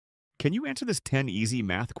Can you answer this 10 easy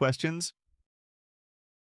math questions?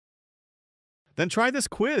 Then try this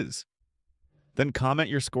quiz. Then comment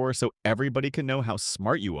your score so everybody can know how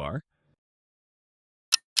smart you are.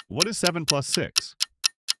 What is 7 plus 6?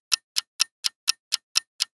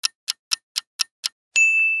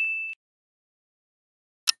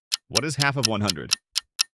 What is half of 100?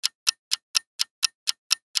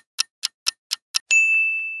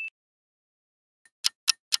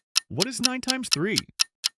 What is 9 times 3?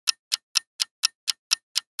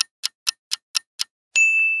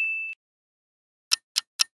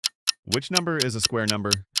 Which number is a square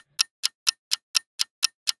number?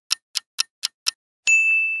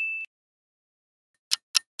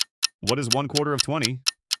 What is 1/4 of 20?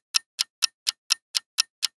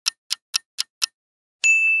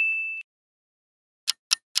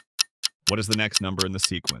 What is the next number in the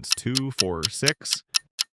sequence? 2, 4, 6?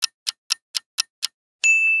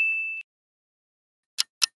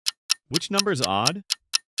 Which number is odd?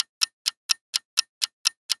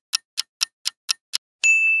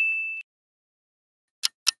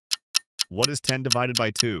 What is 10 divided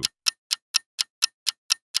by 2?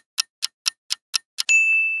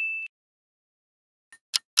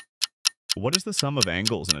 What is the sum of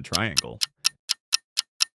angles in a triangle?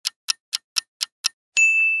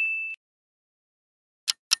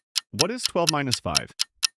 What is 12 minus 5?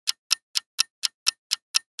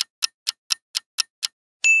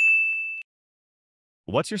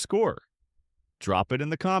 What's your score? Drop it in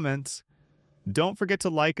the comments. Don't forget to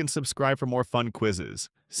like and subscribe for more fun quizzes.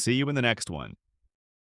 See you in the next one.